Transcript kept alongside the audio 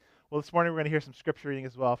Well, this morning we're going to hear some scripture reading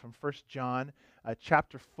as well from 1 John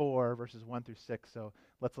chapter 4, verses 1 through 6. So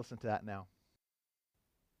let's listen to that now.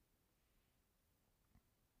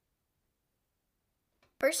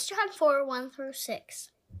 First John 4, 1 through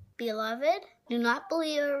 6. Beloved, do not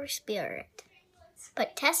believe every spirit,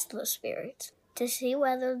 but test those spirits to see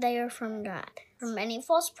whether they are from God. For many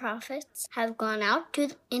false prophets have gone out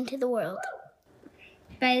into the world.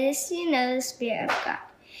 By this you know the Spirit of God.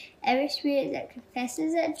 Every spirit that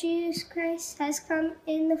confesses that Jesus Christ has come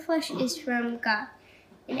in the flesh is from God.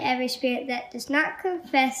 And every spirit that does not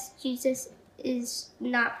confess Jesus is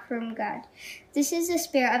not from God. This is the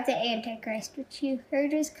spirit of the Antichrist, which you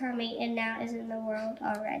heard was coming and now is in the world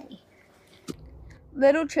already.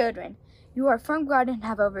 Little children, you are from God and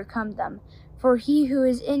have overcome them. For he who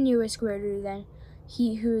is in you is greater than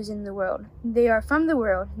he who is in the world. They are from the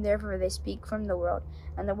world, therefore they speak from the world,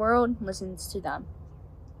 and the world listens to them.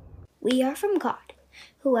 We are from God.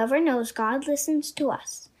 Whoever knows God listens to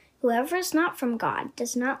us. Whoever is not from God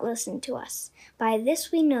does not listen to us. By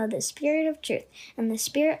this we know the spirit of truth and the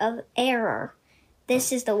spirit of error.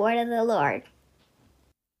 This is the word of the Lord.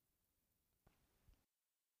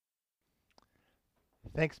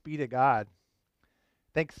 Thanks be to God.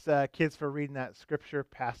 Thanks, kids, for reading that scripture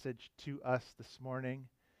passage to us this morning.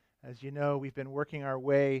 As you know, we've been working our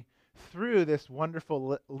way through this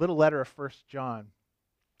wonderful little letter of 1 John.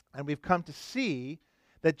 And we've come to see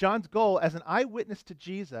that John's goal as an eyewitness to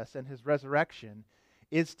Jesus and his resurrection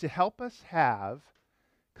is to help us have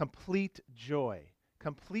complete joy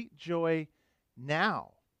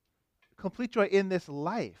now, complete joy in this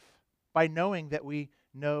life by knowing that we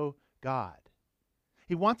know God.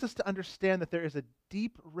 He wants us to understand that there is a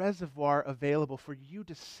deep reservoir available for you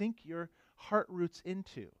to sink your heart roots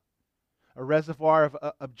into, a reservoir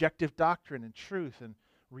of objective doctrine and truth and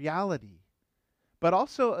reality, but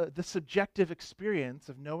also the subjective experience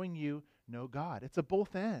of knowing you know God. It's a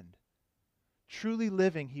both end. Truly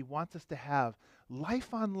living, he wants us to have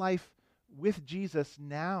life on life with Jesus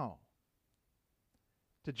now.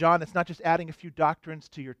 To John, it's not just adding a few doctrines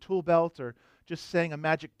to your tool belt or just saying a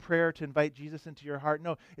magic prayer to invite Jesus into your heart.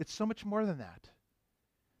 No, it's so much more than that.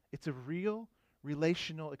 It's a real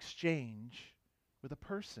relational exchange with a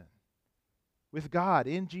person, with God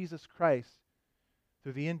in Jesus Christ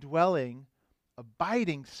through the indwelling,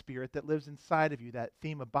 abiding spirit that lives inside of you. That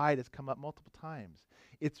theme, abide, has come up multiple times.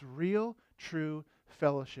 It's real, true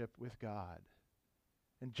fellowship with God.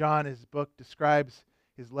 And John, his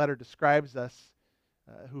letter describes us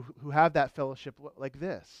who have that fellowship like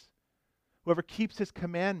this. Whoever keeps his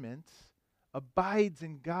commandments abides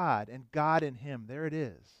in God, and God in him. There it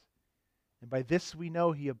is. And by this we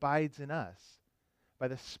know he abides in us, by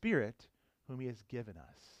the Spirit whom he has given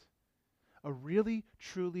us. A really,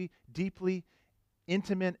 truly, deeply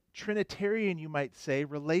intimate, Trinitarian, you might say,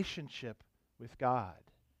 relationship with God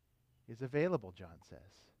is available, John says.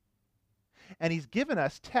 And he's given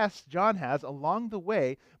us tests, John has, along the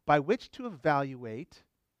way by which to evaluate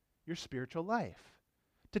your spiritual life.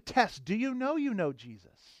 To test, do you know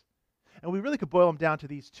Jesus? And we really could boil them down to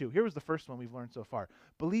these two. Here was the first one we've learned so far.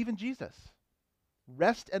 Believe in Jesus.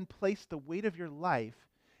 Rest and place the weight of your life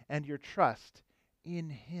and your trust in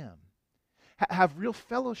him. Have real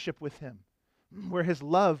fellowship with him, where his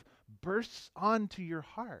love bursts onto your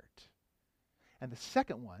heart. And the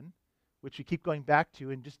second one, which we keep going back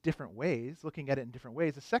to in just different ways, looking at it in different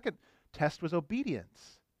ways, the second test was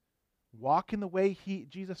obedience. Walk in the way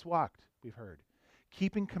Jesus walked, we've heard.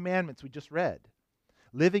 Keeping commandments, we just read.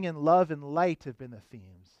 Living in love and light have been the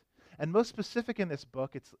themes. And most specific in this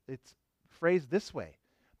book, it's phrased this way: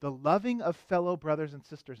 the loving of fellow brothers and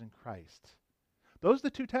sisters in Christ. Those are the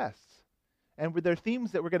two tests. And with their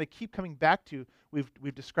themes that we're going to keep coming back to,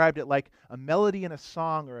 we've described it like a melody in a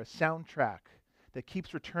song or a soundtrack that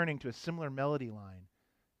keeps returning to a similar melody line.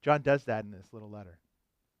 John does that in this little letter.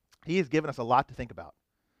 He has given us a lot to think about,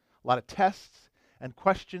 a lot of tests and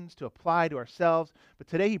questions to apply to ourselves. But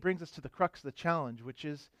today he brings us to the crux of the challenge, which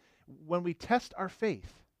is when we test our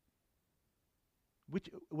faith,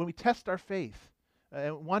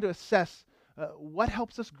 and want to assess what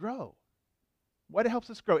helps us grow. What helps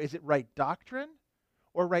us grow? Is it right doctrine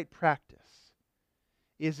or right practice?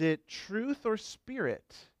 Is it truth or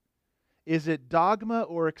spirit? Is it dogma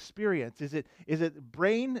or experience? Is it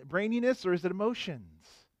braininess or is it emotions?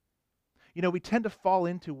 You know, we tend to fall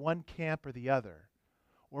into one camp or the other,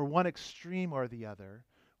 or one extreme or the other,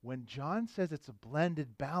 when John says it's a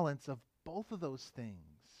blended balance of both of those things.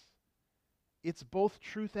 It's both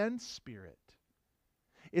truth and spirit.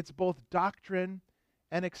 It's both doctrine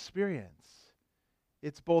and experience.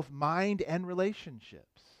 It's both mind and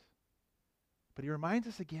relationships. But he reminds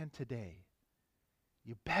us again today,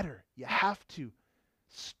 you have to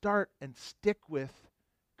start and stick with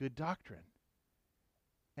good doctrine.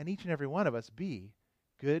 And each and every one of us be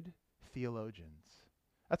good theologians.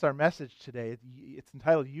 That's our message today. It's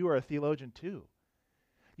entitled, You Are a Theologian Too.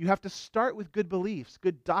 You have to start with good beliefs,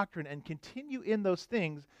 good doctrine, and continue in those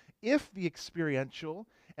things if the experiential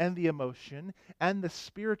and the emotion and the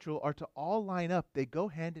spiritual are to all line up. They go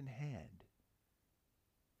hand in hand.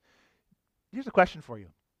 Here's a question for you.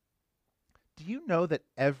 Do you know that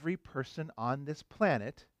every person on this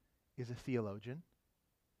planet is a theologian?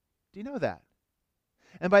 Do you know that?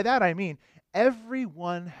 And by that I mean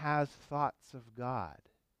everyone has thoughts of God.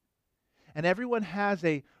 And everyone has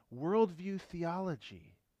a worldview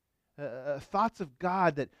theology, thoughts of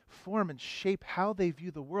God that form and shape how they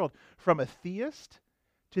view the world, from a theist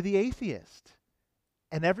to the atheist.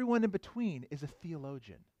 And everyone in between is a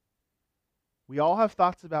theologian. We all have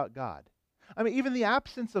thoughts about God. I mean, even the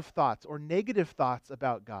absence of thoughts or negative thoughts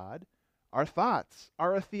about God, our thoughts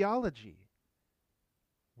are a theology.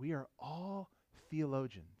 We are all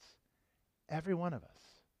theologians, every one of us.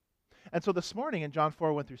 And so this morning in John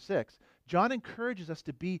 4, 1 through 6, John encourages us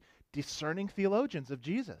to be discerning theologians of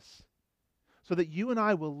Jesus, so that you and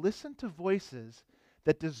I will listen to voices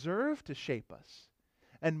that deserve to shape us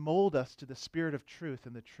and mold us to the spirit of truth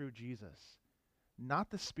and the true Jesus, not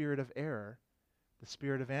the spirit of error, the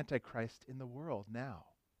spirit of Antichrist in the world now.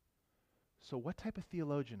 So what type of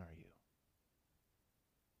theologian are you?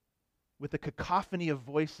 With the cacophony of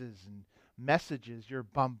voices and messages you're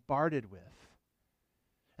bombarded with,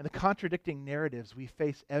 and the contradicting narratives we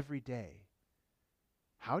face every day,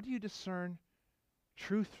 how do you discern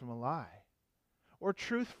truth from a lie? Or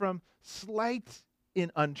truth from slight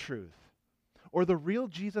in untruth? Or the real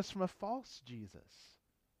Jesus from a false Jesus?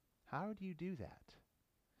 How do you do that?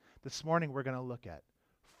 This morning we're going to look at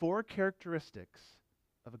 4 characteristics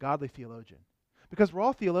of a godly theologian. Because we're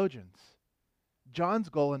all theologians. John's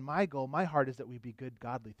goal and my goal, my heart, is that we be good,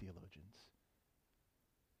 godly theologians.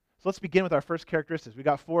 So let's begin with our first characteristics. We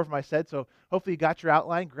got 4 of them, I said, so hopefully you got your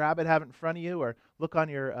outline. Grab it, have it in front of you, or look on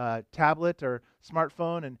your tablet or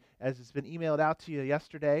smartphone, and as it's been emailed out to you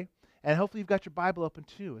yesterday. And hopefully you've got your Bible open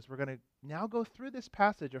too, as we're going to now go through this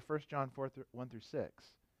passage of 1 John 4, 1 through 6.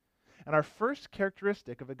 And our first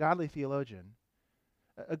characteristic of a godly theologian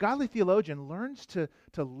learns to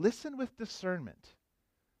listen with discernment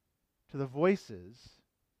to the voices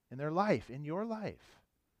in their life, in your life.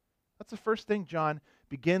 That's the first thing John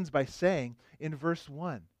begins by saying in verse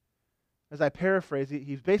 1. As I paraphrase,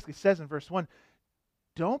 he basically says in verse 1,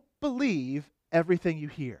 don't believe everything you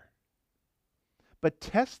hear, but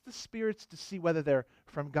test the spirits to see whether they're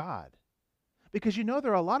from God. Because you know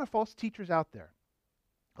there are a lot of false teachers out there,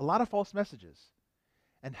 a lot of false messages.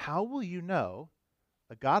 And how will you know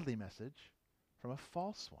a godly message from a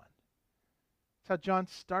false one? That's how John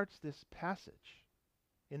starts this passage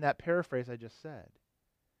in that paraphrase I just said.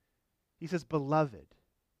 He says, beloved,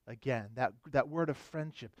 again, that word of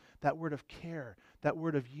friendship, that word of care, that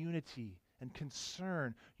word of unity and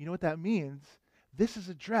concern. You know what that means? This is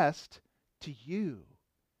addressed to you.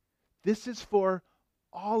 This is for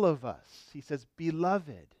all of us. He says,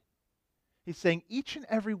 beloved. He's saying each and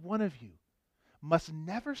every one of you must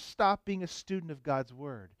never stop being a student of God's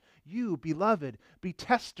word. You, beloved, be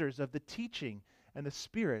testers of the teaching and the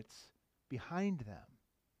spirits behind them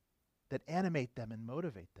that animate them and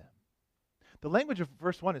motivate them. The language of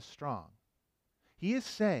verse 1 is strong. He is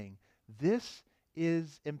saying this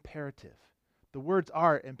is imperative. The words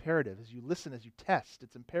are imperative. As you listen, as you test,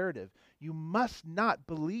 it's imperative. You must not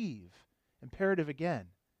believe, imperative again,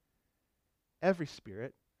 every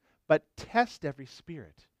spirit, but test every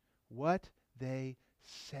spirit, what they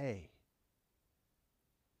say.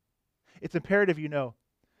 It's imperative, you know,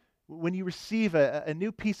 when you receive a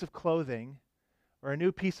new piece of clothing or a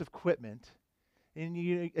new piece of equipment,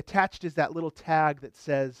 and attached is that little tag that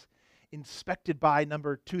says, inspected by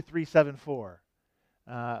number 2374,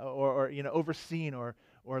 or overseen or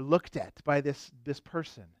looked at by this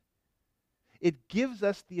person. It gives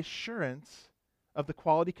us the assurance of the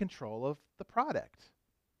quality control of the product.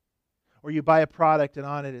 Or you buy a product and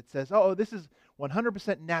on it says, oh, this is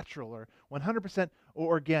 100% natural or 100%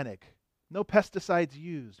 organic. No pesticides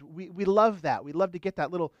used. We love that. We love to get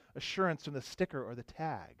that little assurance from the sticker or the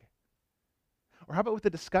tag. Or how about with the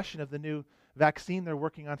discussion of the new vaccine they're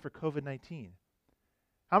working on for COVID-19?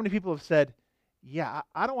 How many people have said, yeah,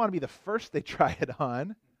 I don't want to be the first they try it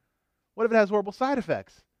on. What if it has horrible side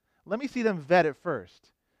effects? Let me see them vet it first.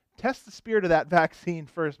 Test the spirit of that vaccine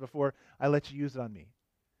first before I let you use it on me.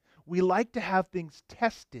 We like to have things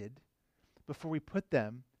tested before we put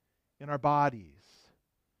them in our bodies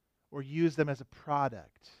or use them as a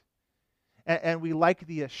product. And we like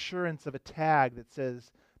the assurance of a tag that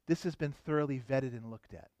says, this has been thoroughly vetted and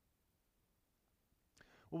looked at.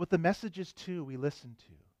 Well, with the messages, too, we listen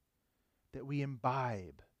to, that we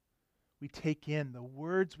imbibe, we take in, the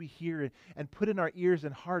words we hear and put in our ears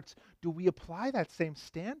and hearts, do we apply that same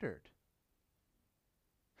standard?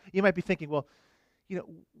 You might be thinking, well,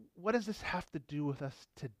 what does this have to do with us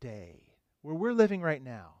today, where we're living right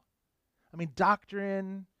now? I mean,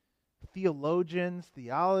 doctrine, theologians,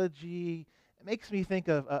 theology, it makes me think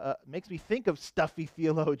of stuffy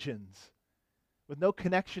theologians with no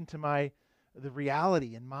connection to the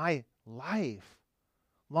reality in my life.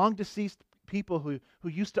 Long deceased people who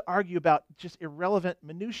used to argue about just irrelevant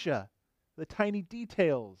minutia, the tiny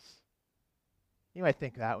details. You might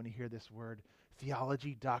think that when you hear this word,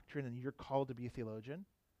 theology, doctrine, and you're called to be a theologian.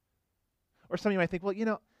 Or some of you might think,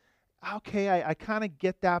 well, okay, I kind of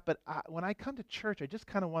get that, but when I come to church, I just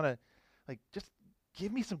kind of want to, just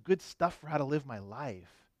give me some good stuff for how to live my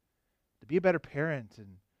life, to be a better parent,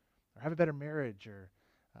 or have a better marriage, or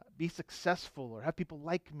be successful, or have people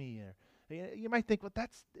like me. Or you might think, well,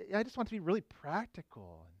 I just want to be really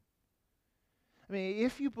practical. I mean,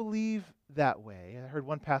 if you believe that way, I heard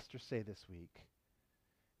one pastor say this week,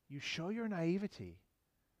 you show your naivety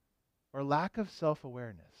or lack of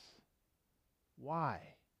self-awareness. Why?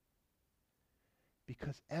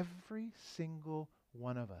 Because every single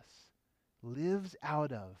one of us lives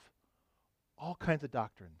out of all kinds of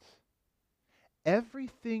doctrines.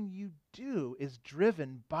 Everything you do is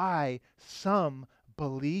driven by some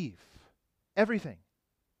belief. Everything.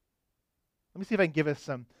 Let me see if I can give us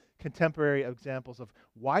some contemporary examples of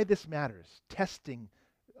why this matters, testing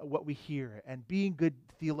what we hear and being good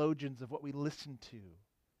theologians of what we listen to.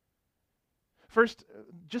 First,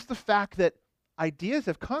 just the fact that ideas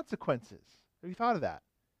have consequences. Have you thought of that?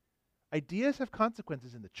 Ideas have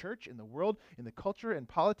consequences in the church, in the world, in the culture, in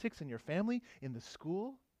politics, in your family, in the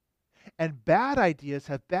school. And bad ideas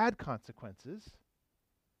have bad consequences.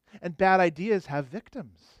 And bad ideas have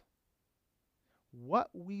victims. What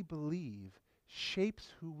we believe shapes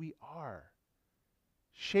who we are,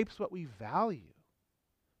 shapes what we value,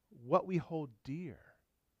 what we hold dear.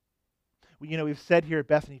 We've said here at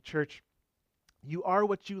Bethany Church, you are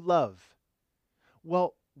what you love.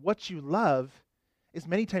 Well, what you love is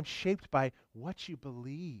many times shaped by what you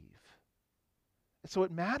believe. So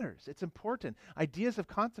it matters. It's important. Ideas have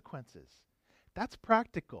consequences. That's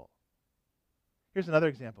practical. Here's another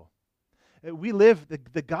example. We live,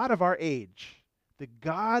 the God of our age, the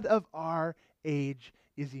God of our age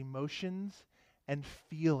is emotions and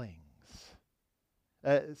feelings.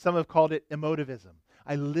 Some have called it emotivism.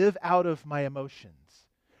 I live out of my emotions.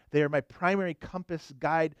 They are my primary compass,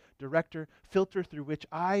 guide, director, filter through which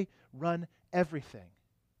I run everything.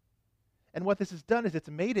 And what this has done is it's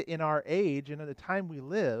made it in our age and in the time we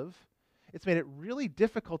live, it's made it really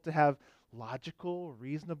difficult to have logical,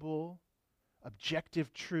 reasonable,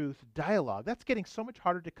 objective truth dialogue. That's getting so much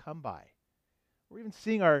harder to come by. We're even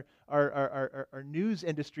seeing our news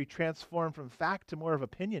industry transform from fact to more of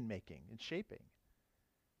opinion making and shaping.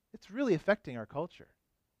 It's really affecting our culture.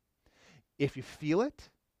 If you feel it,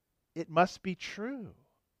 it must be true.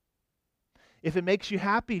 If it makes you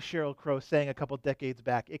happy, Sheryl Crow sang a couple decades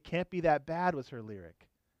back, it can't be that bad was her lyric.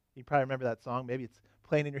 You probably remember that song. Maybe it's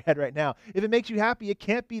playing in your head right now. If it makes you happy, it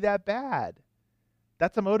can't be that bad.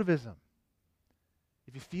 That's emotivism.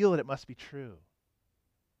 If you feel it, it must be true.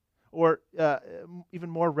 Or even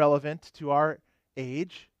more relevant to our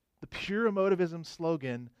age, the pure emotivism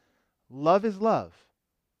slogan, love is love,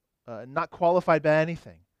 not qualified by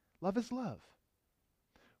anything. Love is love.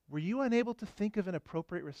 Were you unable to think of an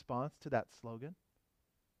appropriate response to that slogan?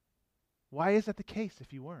 Why is that the case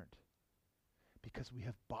if you weren't? Because we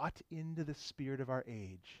have bought into the spirit of our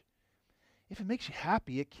age. If it makes you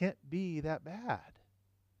happy, it can't be that bad.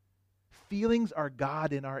 Feelings are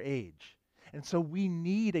God in our age. And so we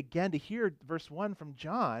need, again, to hear verse 1 from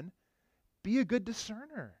John, be a good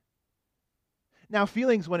discerner. Now,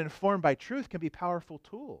 feelings, when informed by truth, can be powerful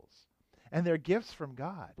tools, and they're gifts from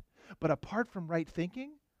God. But apart from right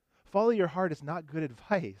thinking, follow your heart is not good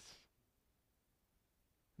advice.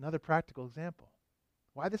 Another practical example.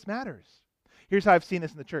 Why this matters. Here's how I've seen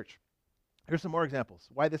this in the church. Here's some more examples.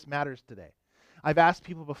 Why this matters today. I've asked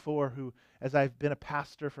people before who, as I've been a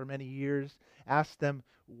pastor for many years, asked them,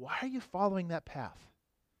 why are you following that path?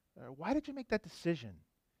 Why did you make that decision?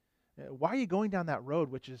 Why are you going down that road,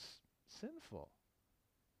 which is sinful?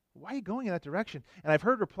 Why are you going in that direction? And I've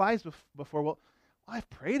heard replies before, well, I've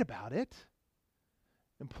prayed about it,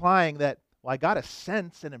 implying that, well, I got a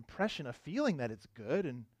sense, an impression, a feeling that it's good,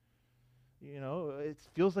 and, it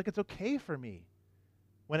feels like it's okay for me.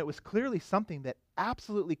 when it was clearly something that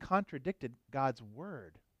absolutely contradicted God's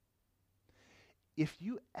word. If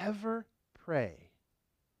you ever pray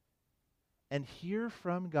and hear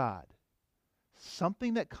from God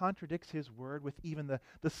something that contradicts his word with even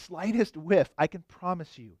the slightest whiff, I can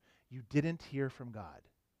promise you, you didn't hear from God.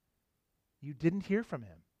 You didn't hear from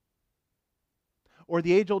him. Or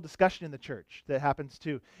the age-old discussion in the church that happens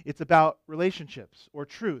too. It's about relationships or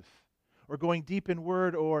truth or going deep in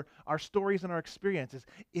word or our stories and our experiences.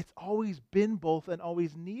 It's always been both and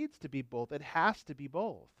always needs to be both. It has to be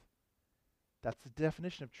both. That's the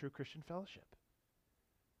definition of true Christian fellowship.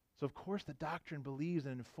 So of course the doctrine believes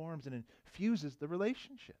and informs and infuses the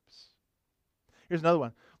relationships. Here's another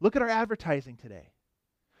one. Look at our advertising today.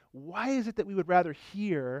 Why is it that we would rather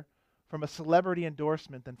hear from a celebrity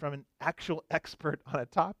endorsement than from an actual expert on a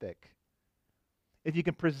topic? If you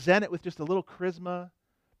can present it with just a little charisma,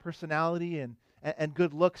 personality, and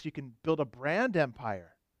good looks, you can build a brand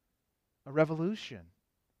empire, a revolution,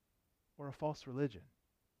 or a false religion.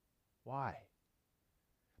 Why?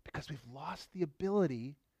 Because we've lost the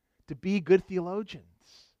ability to be good theologians,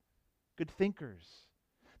 good thinkers,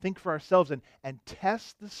 think for ourselves and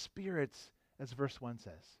test the spirits, as verse 1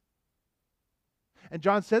 says. And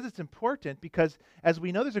John says it's important because, as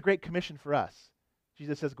we know, there's a great commission for us.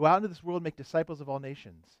 Jesus says, go out into this world and make disciples of all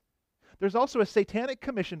nations. There's also a satanic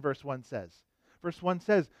commission, verse 1 says. Verse 1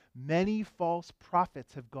 says, many false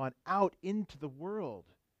prophets have gone out into the world.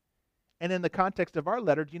 And in the context of our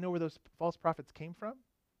letter, do you know where those false prophets came from?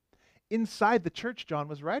 Inside the church John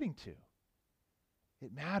was writing to.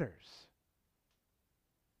 It matters.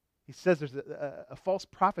 He says there's a false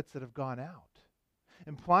prophets that have gone out,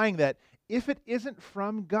 implying that if it isn't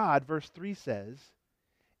from God, verse 3 says,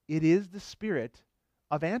 it is the spirit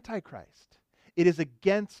of Antichrist. It is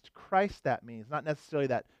against Christ, that means. Not necessarily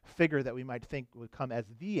that figure that we might think would come as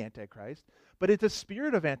the Antichrist, but it's a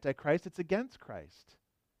spirit of Antichrist. It's against Christ.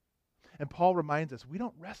 And Paul reminds us, we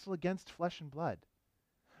don't wrestle against flesh and blood,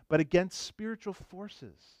 but against spiritual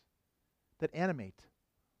forces that animate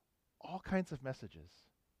all kinds of messages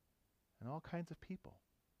and all kinds of people.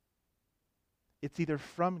 It's either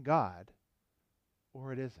from God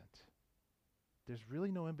or it isn't. There's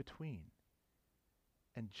really no in between.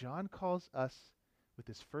 And John calls us with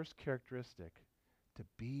this first characteristic to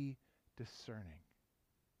be discerning.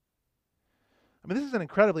 I mean, this is an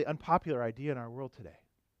incredibly unpopular idea in our world today.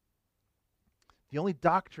 The only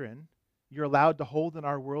doctrine you're allowed to hold in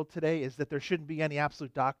our world today is that there shouldn't be any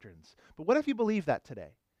absolute doctrines. But what if you believe that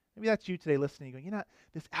today? Maybe that's you today listening, going,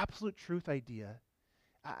 this absolute truth idea,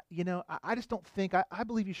 I just don't think, I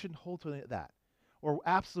believe you shouldn't hold to that. Or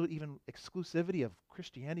absolute even exclusivity of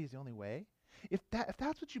Christianity is the only way. If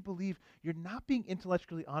that's what you believe, you're not being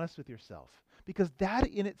intellectually honest with yourself, because that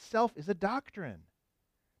in itself is a doctrine.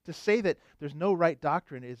 To say that there's no right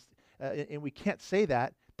doctrine is, and we can't say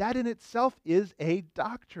that in itself is a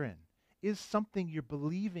doctrine, is something you're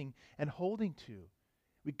believing and holding to.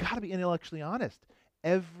 We've got to be intellectually honest.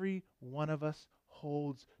 Every one of us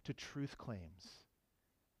holds to truth claims,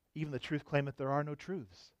 even the truth claim that there are no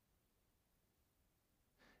truths.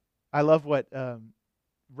 I love what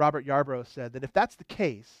Robert Yarbrough said, that if that's the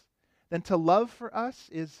case, then to love for us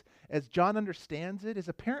is, as John understands it, is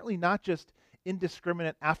apparently not just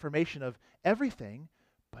indiscriminate affirmation of everything,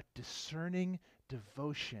 but discerning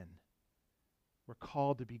devotion. We're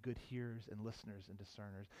called to be good hearers and listeners and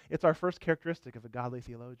discerners. It's our first characteristic of a godly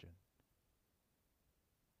theologian.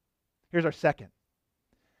 Here's our second.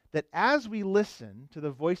 That as we listen to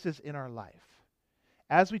the voices in our life,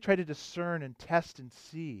 as we try to discern and test and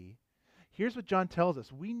see, here's what John tells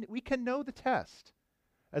us. We can know the test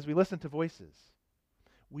as we listen to voices.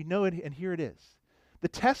 We know it, and here it is. The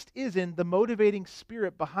test is in the motivating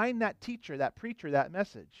spirit behind that teacher, that preacher, that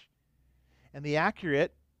message, and the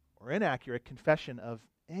accurate or inaccurate confession of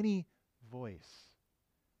any voice.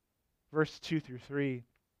 Verses 2 through 3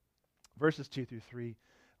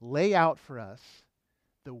 lay out for us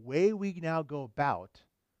the way we now go about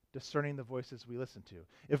discerning the voices we listen to.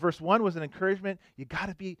 If verse 1 was an encouragement, you got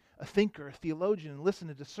to be a thinker, a theologian, and listen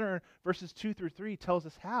and discern. Verses 2 through 3 tells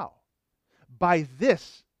us how. By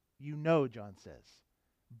this you know, John says.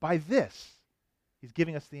 By this, he's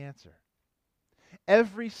giving us the answer.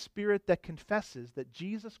 Every spirit that confesses that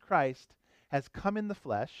Jesus Christ has come in the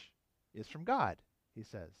flesh is from God, he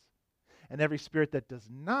says. And every spirit that does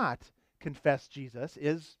not confess Jesus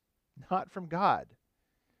is not from God.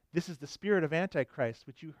 This is the spirit of Antichrist,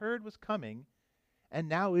 which you heard was coming and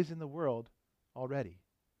now is in the world already.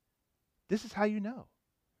 This is how you know.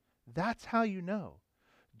 That's how you know.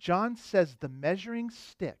 John says the measuring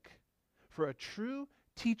stick for a true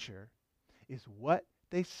teacher is what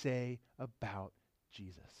they say about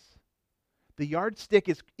Jesus. The yardstick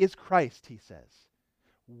is Christ, he says.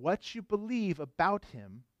 What you believe about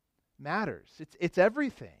him matters. It's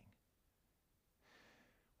everything.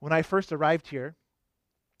 When I first arrived here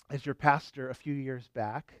as your pastor a few years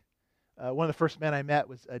back, one of the first men I met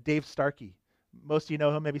was Dave Starkey. Most of you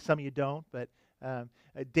know him, maybe some of you don't, but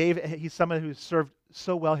Dave, he's someone who's served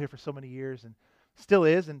so well here for so many years and still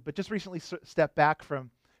is, but just recently stepped back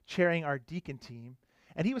from chairing our deacon team.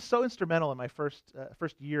 And he was so instrumental in my first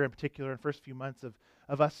year in particular, and first few months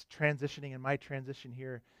of us transitioning and my transition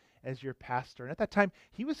here as your pastor. And at that time,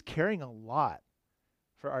 he was carrying a lot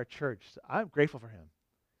for our church. So I'm grateful for him,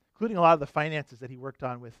 including a lot of the finances that he worked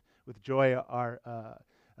on with Joy, our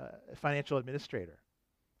financial administrator.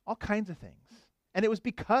 All kinds of things. And it was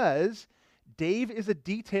because Dave is a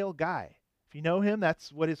detail guy. If you know him,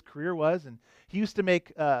 that's what his career was. And he used to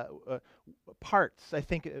make parts, I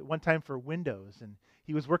think, at one time for Windows. And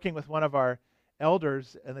he was working with one of our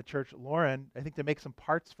elders in the church, Lauren, I think, to make some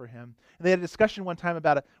parts for him. And they had a discussion one time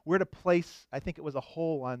about where to place, I think it was a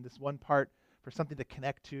hole on this one part for something to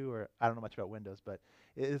connect to, or I don't know much about Windows, but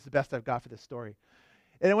it is the best I've got for this story.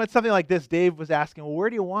 And it went something like this. Dave was asking, well, where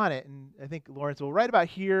do you want it? And I think Lauren said, well, right about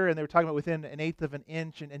here. And they were talking about within 1/8 of an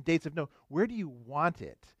inch. And Dave said, no, where do you want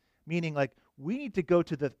it? Meaning, like, we need to go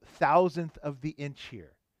to the 1,000th of the inch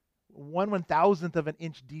here. 1/1000th of an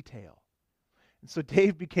inch detail. And so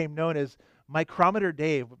Dave became known as Micrometer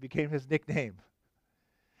Dave, what became his nickname.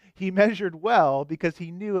 He measured well because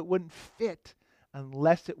he knew it wouldn't fit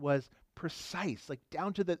unless it was precise, like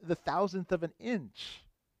down to the 1,000th of an inch.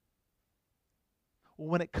 Well,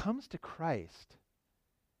 when it comes to Christ,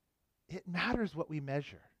 it matters what we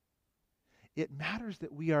measure. It matters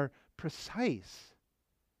that we are precise.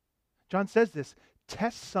 John says this,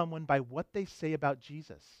 test someone by what they say about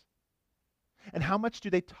Jesus. And how much do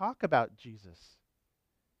they talk about Jesus?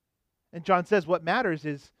 And John says what matters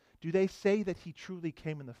is, do they say that he truly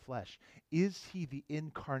came in the flesh? Is he the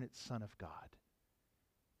incarnate Son of God?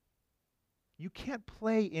 You can't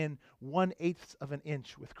play in 1/8 of an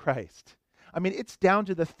inch with Christ. I mean, it's down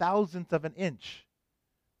to the 1,000th of an inch.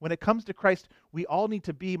 When it comes to Christ, we all need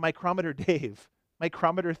to be Micrometer Dave,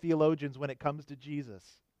 Micrometer theologians when it comes to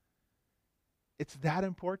Jesus. It's that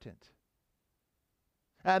important.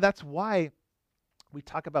 That's why we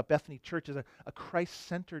talk about Bethany Church as a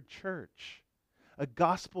Christ-centered church, a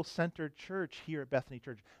gospel-centered church here at Bethany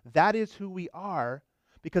Church. That is who we are,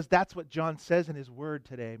 because that's what John says in his word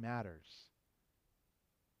today matters.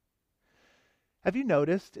 Have you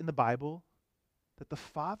noticed in the Bible that the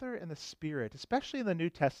Father and the Spirit, especially in the New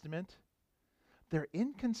Testament, they're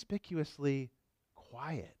inconspicuously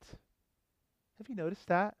quiet? Have you noticed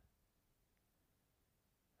that?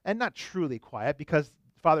 And not truly quiet, because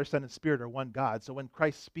Father, Son, and Spirit are one God. So when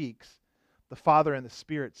Christ speaks, the Father and the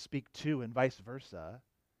Spirit speak too, and vice versa.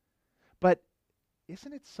 But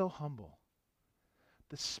isn't it so humble?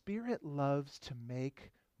 The Spirit loves to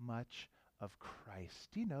make much of Christ.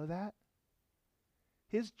 Do you know that?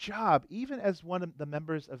 His job, even as one of the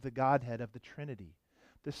members of the Godhead of the Trinity,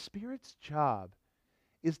 the Spirit's job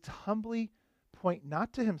is to humbly point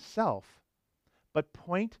not to himself, but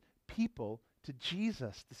point people to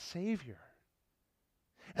Jesus, the Savior.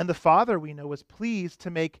 And the Father, we know, was pleased to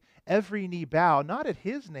make every knee bow, not at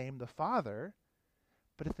his name, the Father,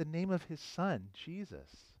 but at the name of his Son,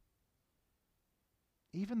 Jesus.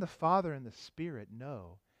 Even the Father and the Spirit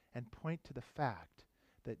know and point to the fact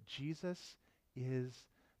that Jesus is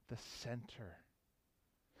the center.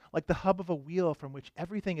 Like the hub of a wheel from which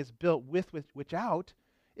everything is built, with which out,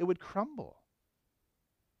 it would crumble.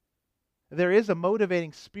 There is a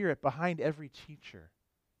motivating spirit behind every teacher.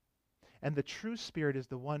 And the true Spirit is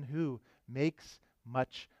the one who makes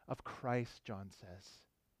much of Christ, John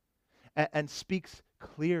says, and speaks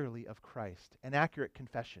clearly of Christ, an accurate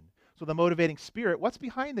confession. So the motivating Spirit, what's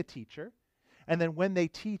behind the teacher? And then when they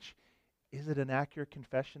teach, is it an accurate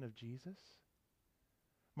confession of Jesus?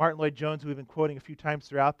 Martin Lloyd-Jones, who we've been quoting a few times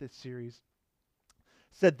throughout this series,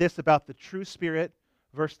 said this about the true Spirit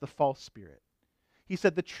versus the false spirit. He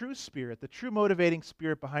said the true Spirit, the true motivating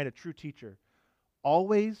spirit behind a true teacher,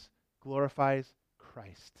 always glorifies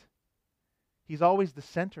Christ. He's always the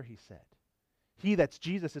center, he said. He, that's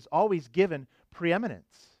Jesus, is always given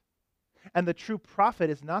preeminence. And the true prophet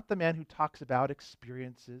is not the man who talks about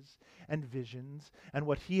experiences and visions and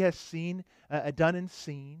what he has seen, done and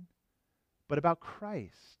seen, but about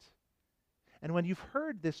Christ. And when you've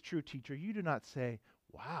heard this true teacher, you do not say,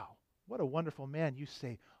 wow, what a wonderful man. You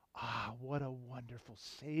say, ah, what a wonderful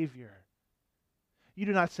Savior. You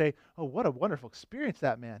do not say, oh, what a wonderful experience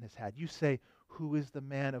that man has had. You say, who is the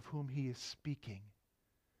man of whom he is speaking?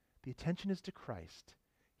 The attention is to Christ.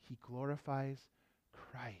 He glorifies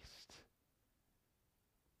Christ.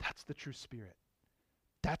 That's the true spirit.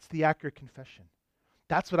 That's the accurate confession.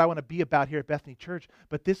 That's what I want to be about here at Bethany Church,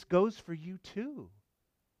 but this goes for you too.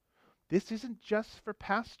 This isn't just for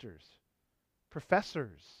pastors,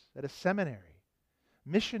 professors at a seminary,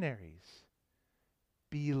 missionaries.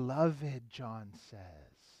 Beloved, John says.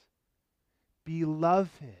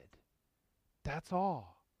 Beloved. That's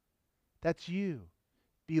all. That's you.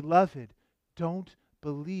 Beloved, don't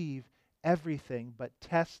believe everything, but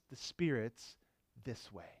test the spirits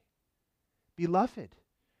this way. Beloved,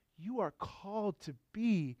 you are called to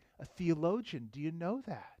be a theologian. Do you know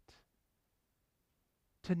that?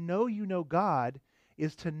 To know you know God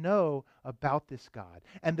is to know about this God.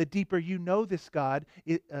 And the deeper you know this God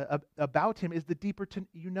about him is the deeper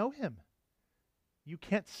you know him. You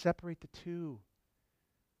can't separate the two.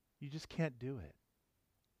 You just can't do it.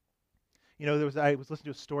 You know, I was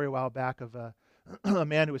listening to a story a while back of a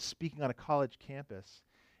man who was speaking on a college campus,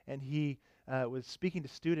 and he was speaking to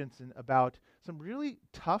students about some really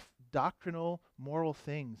tough doctrinal, moral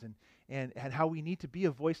things, and how we need to be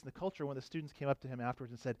a voice in the culture. When the students came up to him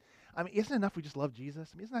afterwards and said, I mean, isn't it enough we just love Jesus?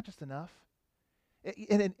 I mean, isn't that just enough?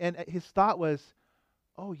 And his thought was,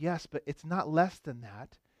 oh yes, but it's not less than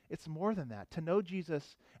that. It's more than that. To know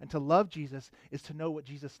Jesus and to love Jesus is to know what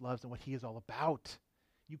Jesus loves and what he is all about.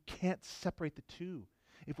 You can't separate the two.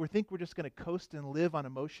 If we think we're just going to coast and live on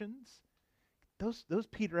emotions, those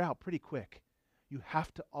peter out pretty quick. You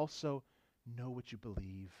have to also know what you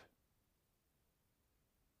believe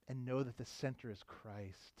and know that the center is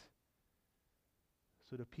Christ.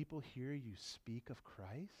 So do people hear you speak of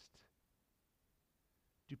Christ?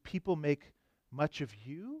 Do people make much of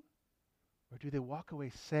you? Or do they walk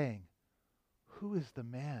away saying, who is the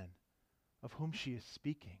man of whom she is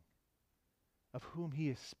speaking? Of whom he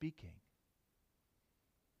is speaking?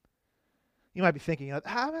 You might be thinking,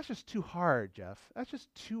 that's just too hard, Jeff. That's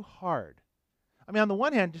just too hard. I mean, on the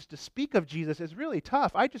one hand, just to speak of Jesus is really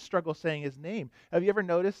tough. I just struggle saying his name. Have you ever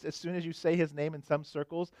noticed as soon as you say his name in some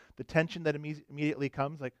circles, the tension that immediately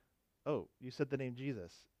comes, like, oh, you said the name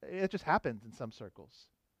Jesus. It just happens in some circles.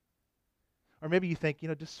 Or maybe you think,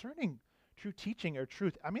 discerning true teaching or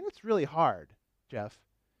truth, I mean, it's really hard, Jeff.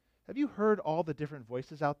 Have you heard all the different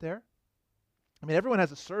voices out there? I mean, everyone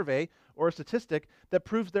has a survey or a statistic that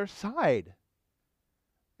proves their side.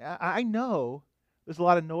 I know there's a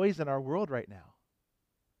lot of noise in our world right now.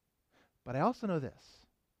 But I also know this.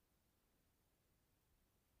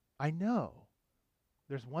 I know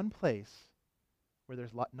there's one place where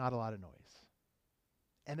there's not a lot of noise.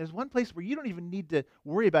 And there's one place where you don't even need to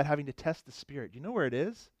worry about having to test the Spirit. Do you know where it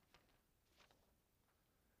is?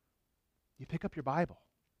 You pick up your Bible.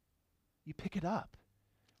 You pick it up.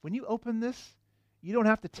 When you open this, you don't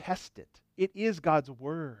have to test it. It is God's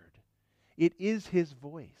Word. It is his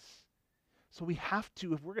voice. So we have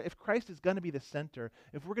to, if Christ is going to be the center,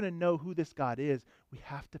 if we're going to know who this God is, we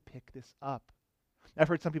have to pick this up. I've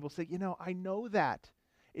heard some people say, I know that.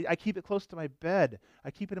 I keep it close to my bed.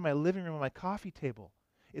 I keep it in my living room on my coffee table.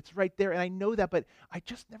 It's right there, and I know that, but I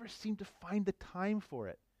just never seem to find the time for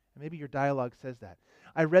it. And maybe your dialogue says that.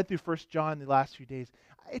 I read through 1 John the last few days.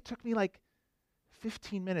 It took me like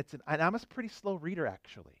 15 minutes, and I'm a pretty slow reader,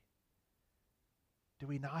 actually. Do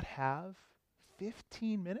we not have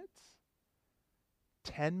 15 minutes?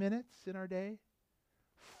 10 minutes in our day?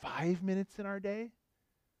 5 minutes in our day?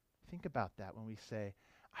 Think about that when we say,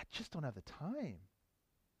 I just don't have the time.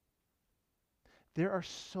 There are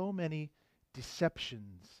so many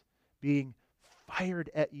deceptions being fired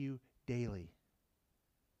at you daily.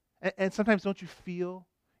 And sometimes don't you feel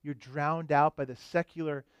you're drowned out by the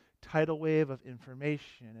secular tidal wave of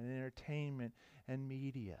information and entertainment and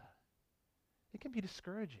media? It can be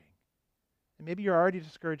discouraging. And maybe you're already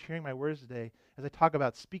discouraged hearing my words today as I talk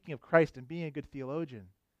about speaking of Christ and being a good theologian.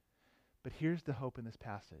 But here's the hope in this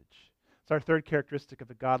passage. It's our third characteristic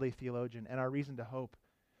of a godly theologian and our reason to hope.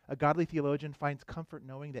 A godly theologian finds comfort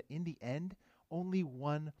knowing that in the end, only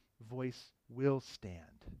one voice will stand.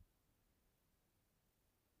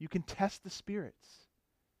 You can test the spirits.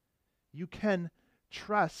 You can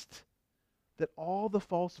trust that all the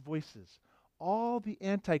false voices, all the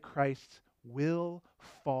antichrists will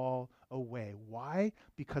fall away. Why?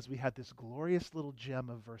 Because we have this glorious little gem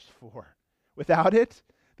of verse 4. Without it,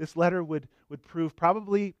 this letter would prove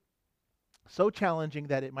probably so challenging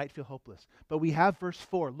that it might feel hopeless. But we have verse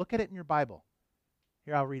 4. Look at it in your Bible.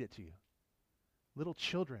 Here, I'll read it to you. Little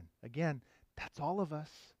children, again, that's all of us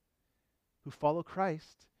who follow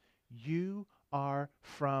Christ. You are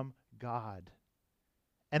from God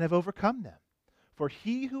and have overcome them. For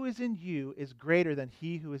he who is in you is greater than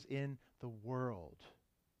he who is in the world.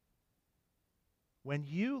 When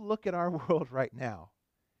you look at our world right now,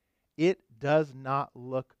 it does not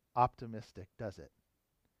look optimistic, does it?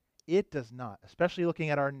 It does not, especially looking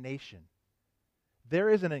at our nation. There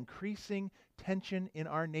is an increasing tension in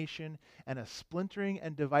our nation and a splintering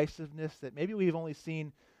and divisiveness that maybe we've only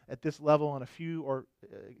seen at this level on a few, or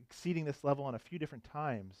exceeding this level on a few different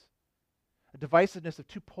times. A divisiveness of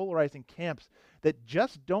two polarizing camps that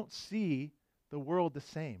just don't see the world the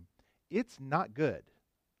same. It's not good.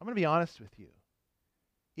 I'm going to be honest with you.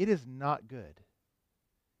 It is not good.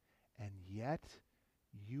 And yet,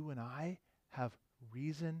 you and I have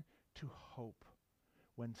reason to hope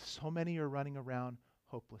when so many are running around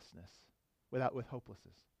with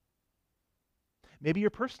hopelessness. Maybe your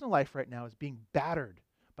personal life right now is being battered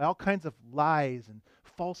by all kinds of lies and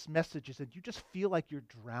false messages, and you just feel like you're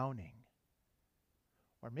drowning.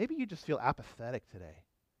 Or maybe you just feel apathetic today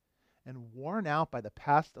and worn out by the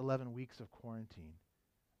past 11 weeks of quarantine.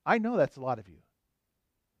 I know that's a lot of you.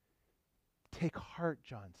 Take heart,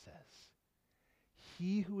 John says.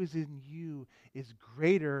 He who is in you is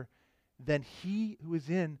greater than he who is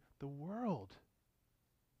in the world.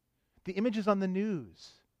 The images on the news,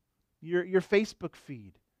 your Facebook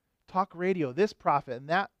feed, talk radio, this prophet and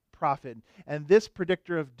that prophet, and this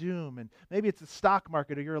predictor of doom, and maybe it's the stock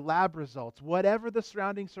market or your lab results, whatever the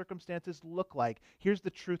surrounding circumstances look like, here's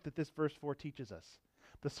the truth that this verse 4 teaches us.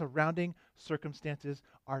 The surrounding circumstances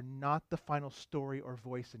are not the final story or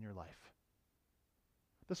voice in your life.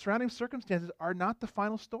 The surrounding circumstances are not the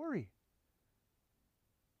final story.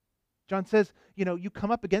 John says, you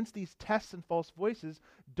come up against these tests and false voices.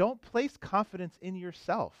 Don't place confidence in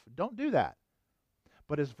yourself. Don't do that.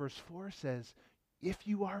 But as verse 4 says, if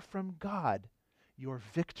you are from God, your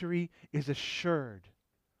victory is assured.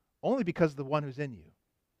 Only because of the one who's in you.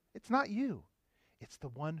 It's not you. It's the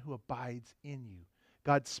one who abides in you,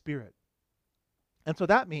 God's Spirit. And so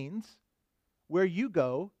that means where you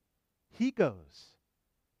go, he goes.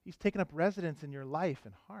 He's taken up residence in your life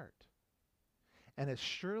and heart. And as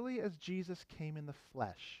surely as Jesus came in the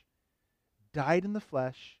flesh, died in the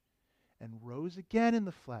flesh, and rose again in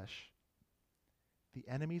the flesh, the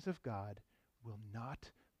enemies of God will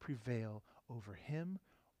not prevail over him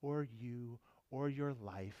or you or your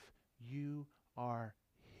life. You are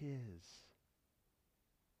his.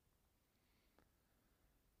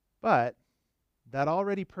 But that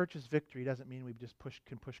already purchased victory doesn't mean we just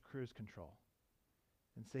can push cruise control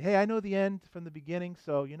and say, hey, I know the end from the beginning,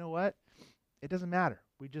 so you know what? It doesn't matter.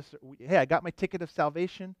 Hey, I got my ticket of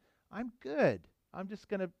salvation. I'm good. I'm just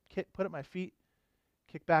going to put up my feet,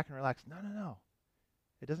 kick back and relax. No.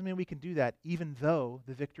 It doesn't mean we can do that even though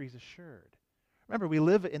the victory is assured. Remember, we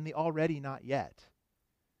live in the already not yet.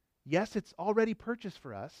 Yes, it's already purchased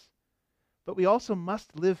for us, but we also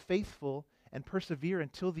must live faithful and persevere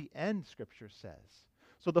until the end, Scripture says.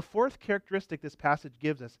 So the fourth characteristic this passage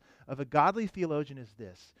gives us of a godly theologian is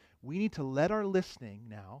this. We need to let our listening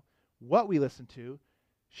now, what we listen to,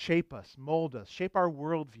 shape us, mold us, shape our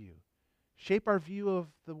worldview, shape our view of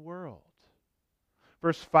the world.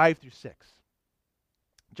 Verse 5 through 6.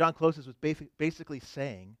 John closes with basically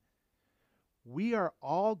saying, we are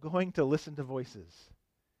all going to listen to voices.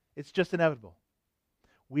 It's just inevitable.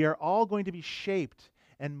 We are all going to be shaped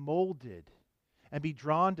and molded and be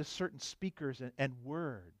drawn to certain speakers and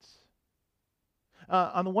words.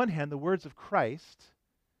 On the one hand, the words of Christ,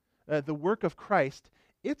 the work of Christ,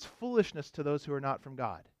 it's foolishness to those who are not from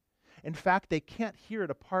God. In fact, they can't hear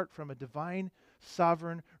it apart from a divine,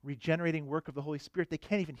 sovereign, regenerating work of the Holy Spirit. They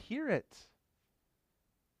can't even hear it.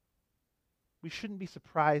 We shouldn't be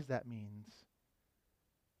surprised, that means,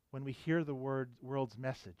 when we hear the world's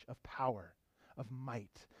message of power, of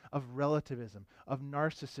might, of relativism, of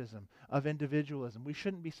narcissism, of individualism. We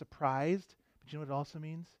shouldn't be surprised, but you know what it also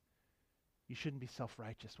means? You shouldn't be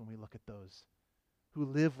self-righteous when we look at those who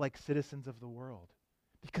live like citizens of the world,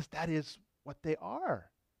 because that is what they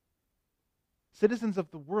are. Citizens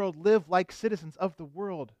of the world live like citizens of the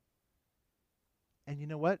world. And you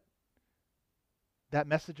know what? That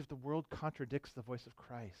message of the world contradicts the voice of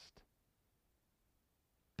Christ.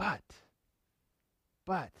 But,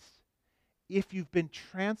 if you've been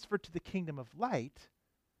transferred to the kingdom of light,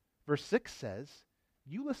 verse 6 says,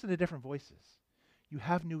 you listen to different voices. You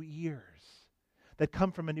have new ears that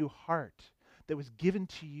come from a new heart that was given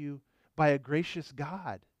to you by a gracious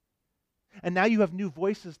God. And now you have new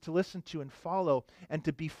voices to listen to and follow and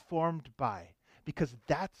to be formed by, because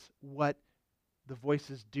that's what the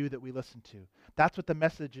voices do that we listen to. That's what the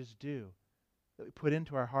messages do that we put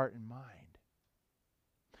into our heart and mind.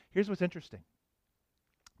 Here's what's interesting.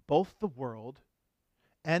 Both the world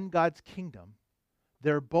and God's kingdom,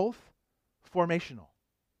 they're both formational.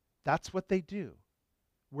 That's what they do.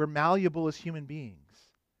 We're malleable as human beings.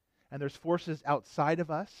 And there's forces outside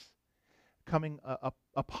of us coming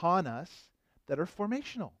upon us that are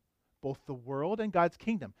formational, both the world and God's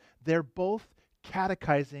kingdom. They're both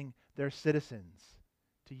catechizing their citizens,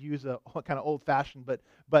 to use a kind of old-fashioned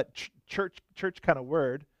but church kind of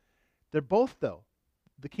word. They're both, though,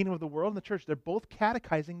 the kingdom of the world and the church, they're both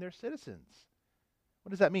catechizing their citizens.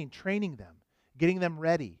 What does that mean? Training them, getting them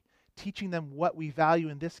ready, teaching them what we value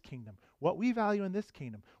in this kingdom, what we value in this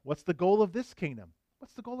kingdom. What's the goal of this kingdom?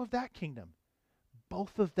 What's the goal of that kingdom?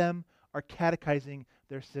 Both of them are catechizing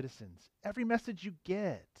their citizens. Every message you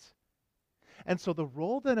get. And so the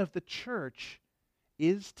role then of the church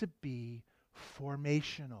is to be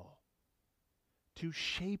formational, to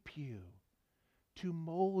shape you, to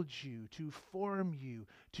mold you, to form you,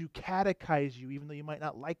 to catechize you, even though you might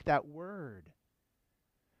not like that word.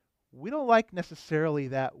 We don't like necessarily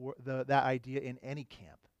that idea in any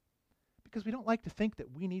camp, because we don't like to think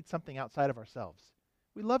that we need something outside of ourselves.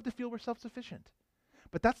 We love to feel we're self-sufficient.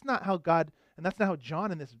 But that's not how God, and that's not how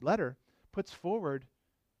John in this letter puts forward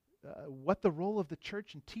what the role of the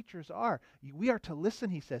church and teachers are. We are to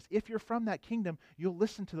listen, he says. If you're from that kingdom, you'll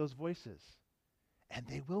listen to those voices, and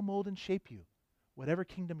they will mold and shape you, whatever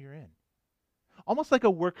kingdom you're in. Almost like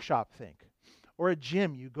a workshop, think, or a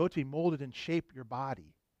gym you go to mold and shape your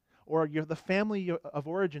body, or the family of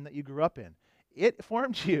origin that you grew up in. It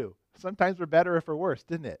formed you, sometimes for better or for worse,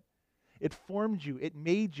 didn't it? It formed you, it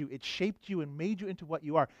made you, it shaped you and made you into what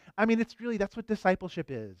you are. I mean, that's what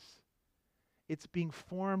discipleship is. It's being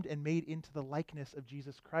formed and made into the likeness of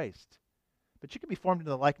Jesus Christ. But you can be formed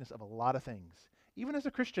into the likeness of a lot of things, even as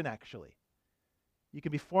a Christian, actually. You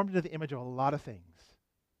can be formed into the image of a lot of things.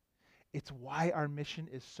 It's why our mission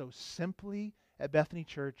is so simply, at Bethany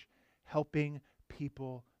Church, helping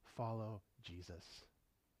people follow Jesus.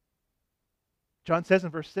 John says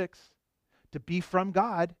in verse 6, to be from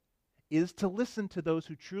God is to listen to those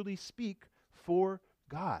who truly speak for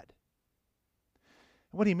God.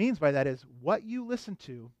 And what he means by that is what you listen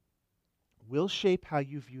to will shape how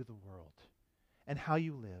you view the world and how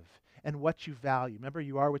you live and what you value. Remember,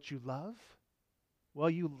 you are what you love? Well,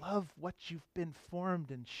 you love what you've been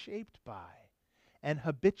formed and shaped by and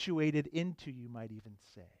habituated into, you might even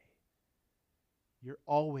say. You're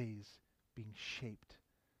always being shaped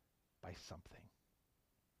by something.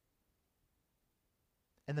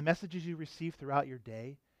 And the messages you receive throughout your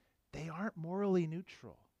day, they aren't morally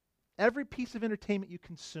neutral. Every piece of entertainment you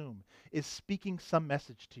consume is speaking some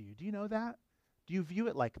message to you. Do you know that? Do you view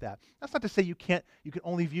it like that? That's not to say you can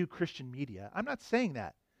only view Christian media. I'm not saying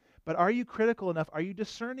that. But are you critical enough? Are you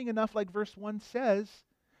discerning enough, like verse 1 says,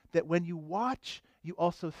 that when you watch, you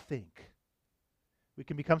also think? We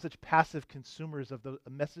can become such passive consumers of the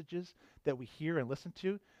messages that we hear and listen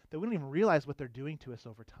to that we don't even realize what they're doing to us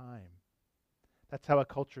over time. That's how a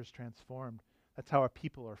culture is transformed. That's how our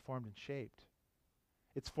people are formed and shaped.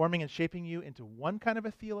 It's forming and shaping you into one kind of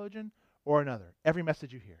a theologian or another, every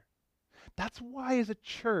message you hear. That's why as a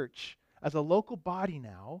church, as a local body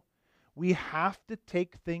now, we have to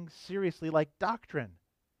take things seriously like doctrine,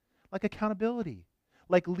 like accountability,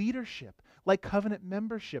 like leadership, like covenant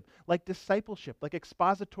membership, like discipleship, like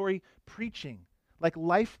expository preaching, like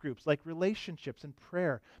life groups, like relationships and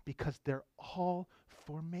prayer, because they're all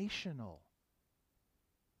formational.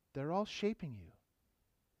 They're all shaping you.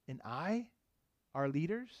 And our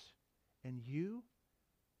leaders, and you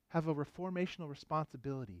have a reformational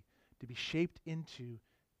responsibility to be shaped into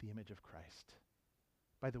the image of Christ.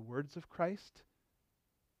 By the words of Christ,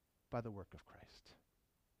 by the work of Christ.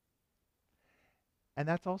 And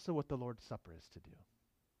that's also what the Lord's Supper is to do.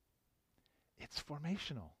 It's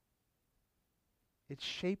formational. It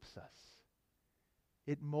shapes us.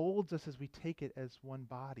 It molds us as we take it as one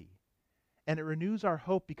body. And it renews our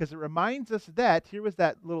hope because it reminds us that, here was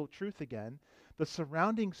that little truth again, the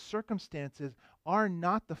surrounding circumstances are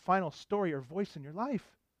not the final story or voice in your life.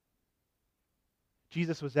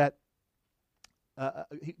 Jesus was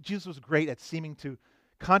great at seeming to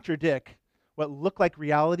contradict what looked like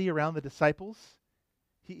reality around the disciples.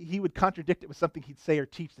 He would contradict it with something he'd say or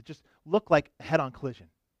teach that just looked like a head-on collision.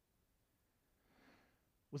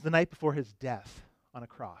 It was the night before his death on a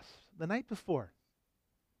cross. The night before.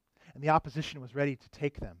 And the opposition was ready to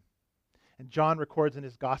take them. And John records in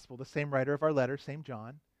his gospel, the same writer of our letter, same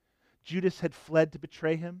John, Judas had fled to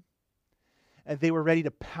betray him, and they were ready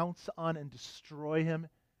to pounce on and destroy him,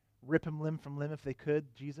 rip him limb from limb if they could,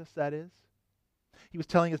 Jesus, that is. He was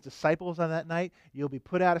telling his disciples on that night, you'll be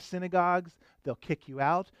put out of synagogues, they'll kick you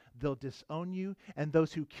out, they'll disown you, and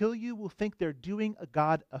those who kill you will think they're doing a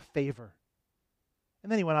God a favor.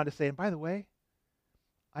 And then he went on to say, and by the way,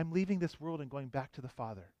 I'm leaving this world and going back to the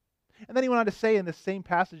Father. And then he went on to say in this same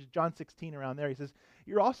passage, John 16 around there, he says,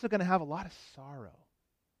 you're also going to have a lot of sorrow.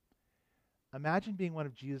 Imagine being one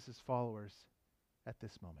of Jesus' followers at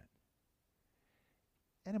this moment.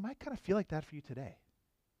 And it might kind of feel like that for you today.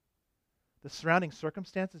 The surrounding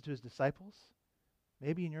circumstances to his disciples,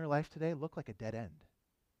 maybe in your life today, look like a dead end.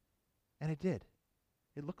 And it did.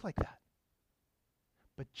 It looked like that.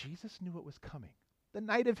 But Jesus knew what was coming. The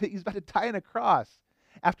night of it, he's about to die on a cross.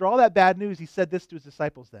 After all that bad news, he said this to his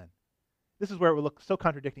disciples then. This is where it would look so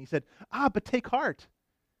contradicting. He said, but take heart.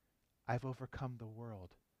 I've overcome the world.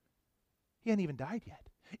 He hadn't even died yet.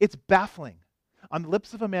 It's baffling. On the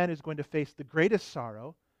lips of a man who's going to face the greatest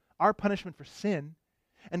sorrow, our punishment for sin,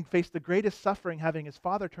 and face the greatest suffering, having his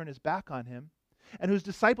Father turn his back on him, and whose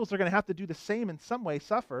disciples are going to have to do the same in some way,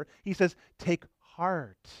 suffer, he says, take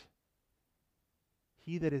heart.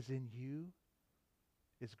 He that is in you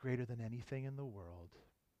is greater than anything in the world.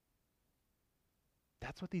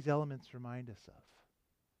 That's what these elements remind us of.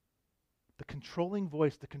 The controlling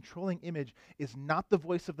voice, the controlling image is not the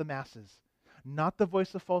voice of the masses, not the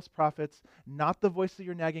voice of false prophets, not the voice of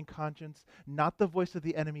your nagging conscience, not the voice of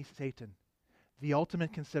the enemy, Satan. The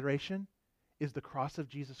ultimate consideration is the cross of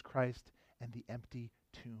Jesus Christ and the empty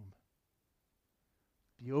tomb.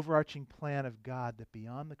 The overarching plan of God that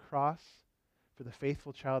beyond the cross, for the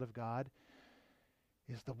faithful child of God,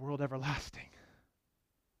 is the world everlasting.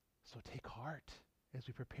 So take heart as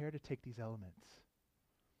we prepare to take these elements.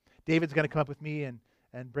 David's going to come up with me and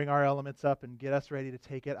bring our elements up and get us ready to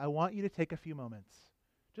take it. I want you to take a few moments,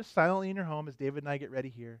 just silently in your home as David and I get ready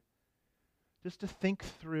here, just to think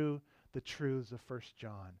through the truths of 1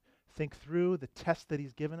 John. Think through the test that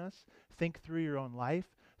he's given us. Think through your own life.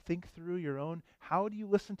 Think through your own, how do you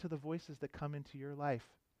listen to the voices that come into your life?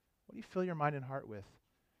 What do you fill your mind and heart with?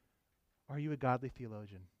 Are you a godly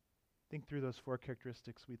theologian? Think through those 4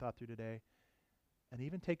 characteristics we thought through today. And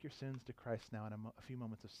even take your sins to Christ now in a few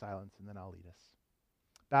moments of silence, and then I'll lead us.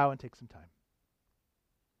 Bow and take some time.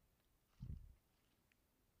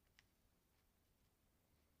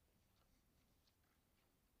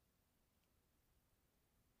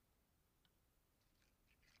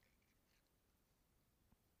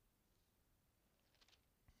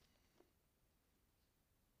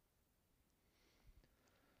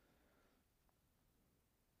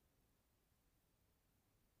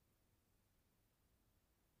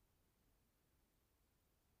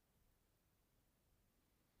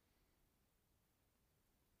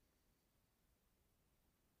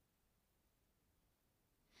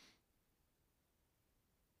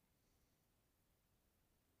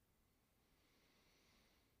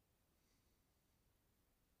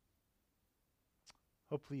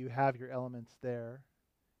 Hopefully you have your elements there.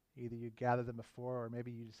 Either you gather them before, or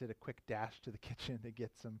maybe you just did a quick dash to the kitchen to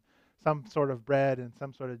get some sort of bread and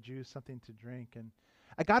some sort of juice, something to drink. And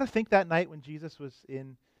I got to think that night when Jesus was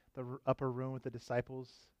in the upper room with the disciples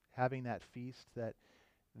having that feast,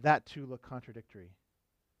 that too looked contradictory.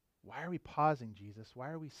 Why are we pausing, Jesus? Why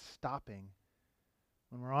are we stopping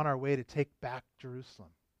when we're on our way to take back Jerusalem,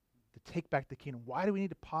 to take back the kingdom? Why do we need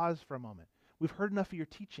to pause for a moment? We've heard enough of your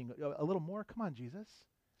teaching. A little more? Come on, Jesus.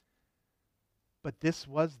 But this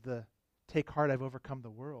was the take heart, I've overcome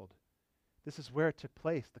the world. This is where it took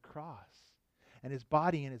place, the cross. And his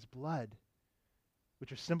body and his blood,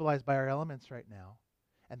 which are symbolized by our elements right now,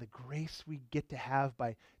 and the grace we get to have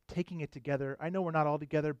by taking it together. I know we're not all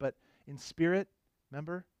together, but in spirit,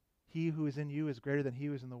 remember, he who is in you is greater than he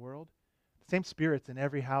who is in the world. The same spirit's in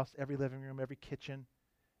every house, every living room, every kitchen,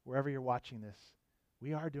 wherever you're watching this.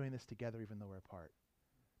 We are doing this together even though we're apart.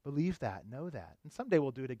 Believe that, know that. And someday we'll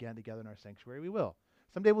do it again together in our sanctuary. We will.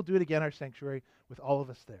 Someday we'll do it again in our sanctuary with all of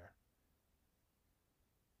us there.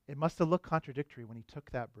 It must have looked contradictory when he took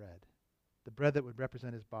that bread, the bread that would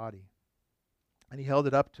represent his body. And he held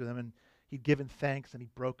it up to them, and he'd given thanks, and he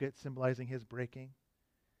broke it, symbolizing his breaking.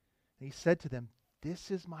 And he said to them, "This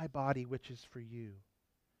is my body, which is for you.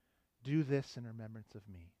 Do this in remembrance of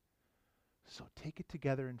me." So take it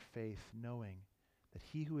together in faith, knowing that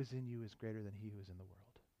he who is in you is greater than he who is in the world.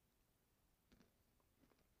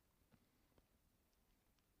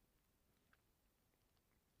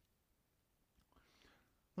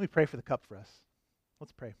 Let me pray for the cup for us.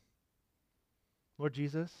 Let's pray. Lord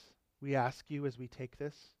Jesus, we ask you as we take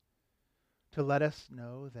this to let us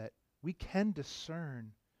know that we can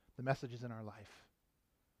discern the messages in our life.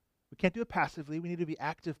 We can't do it passively. We need to be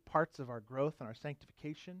active parts of our growth and our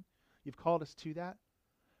sanctification. You've called us to that.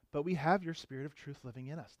 But we have your Spirit of truth living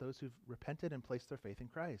in us, those who've repented and placed their faith in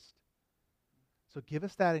Christ. So give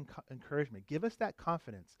us that encouragement. Give us that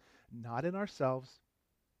confidence, not in ourselves,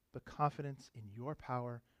 but confidence in your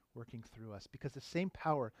power working through us. Because the same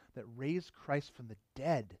power that raised Christ from the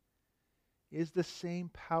dead is the same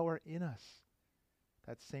power in us,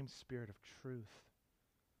 that same Spirit of truth.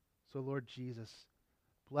 So, Lord Jesus,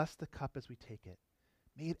 bless the cup as we take it.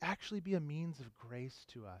 May it actually be a means of grace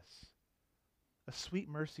to us, a sweet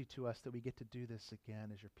mercy to us that we get to do this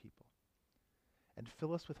again as your people. And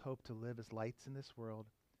fill us with hope to live as lights in this world,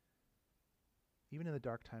 even in the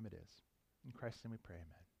dark time it is. In Christ's name we pray,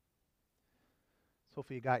 amen. So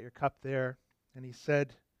hopefully you got your cup there. And he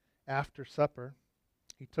said after supper,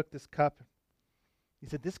 he took this cup. He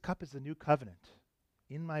said, "This cup is the new covenant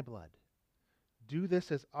in my blood. Do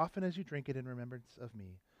this as often as you drink it in remembrance of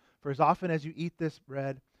me. For as often as you eat this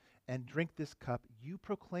bread and drink this cup, you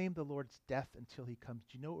proclaim the Lord's death until he comes."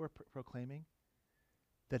 Do you know what we're proclaiming?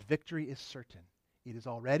 That victory is certain. It is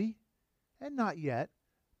already, and not yet,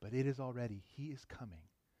 but it is already. He is coming.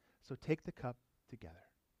 So take the cup together.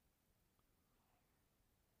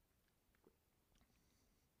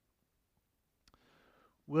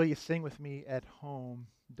 Will you sing with me at home?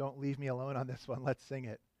 Don't leave me alone on this one. Let's sing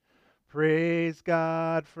it. Praise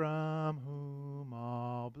God from whom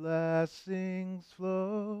all blessings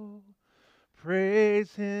flow.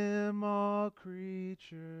 Praise him, all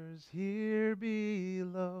creatures here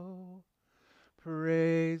below.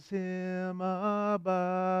 Praise him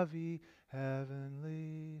above, ye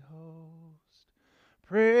heavenly host.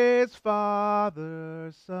 Praise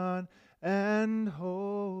Father, Son, and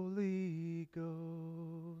Holy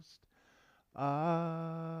Ghost. Amen.